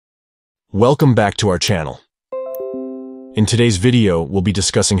Welcome back to our channel. In today's video, we'll be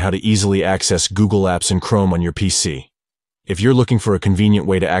discussing how to easily access Google Apps in Chrome on your PC. If you're looking for a convenient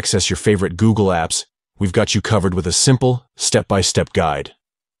way to access your favorite Google apps, we've got you covered with a simple, step-by-step guide.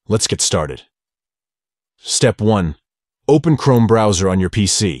 Let's get started. Step 1. Open Chrome browser on your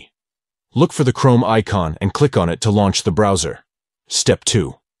PC. Look for the Chrome icon and click on it to launch the browser. Step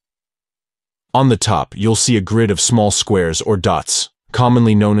 2. On the top, you'll see a grid of small squares or dots,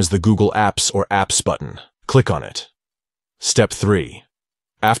 commonly known as the Google Apps or Apps button. Click on it. Step 3.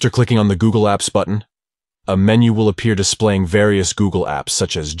 After clicking on the Google Apps button, a menu will appear displaying various Google apps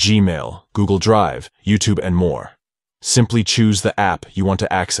such as Gmail, Google Drive, YouTube, and more. Simply choose the app you want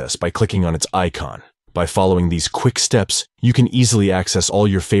to access by clicking on its icon. By following these quick steps, you can easily access all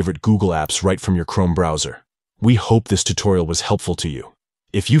your favorite Google apps right from your Chrome browser. We hope this tutorial was helpful to you.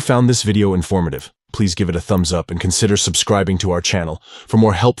 If you found this video informative, please give it a thumbs up and consider subscribing to our channel for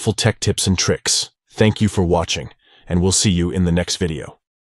more helpful tech tips and tricks. Thank you for watching, and we'll see you in the next video.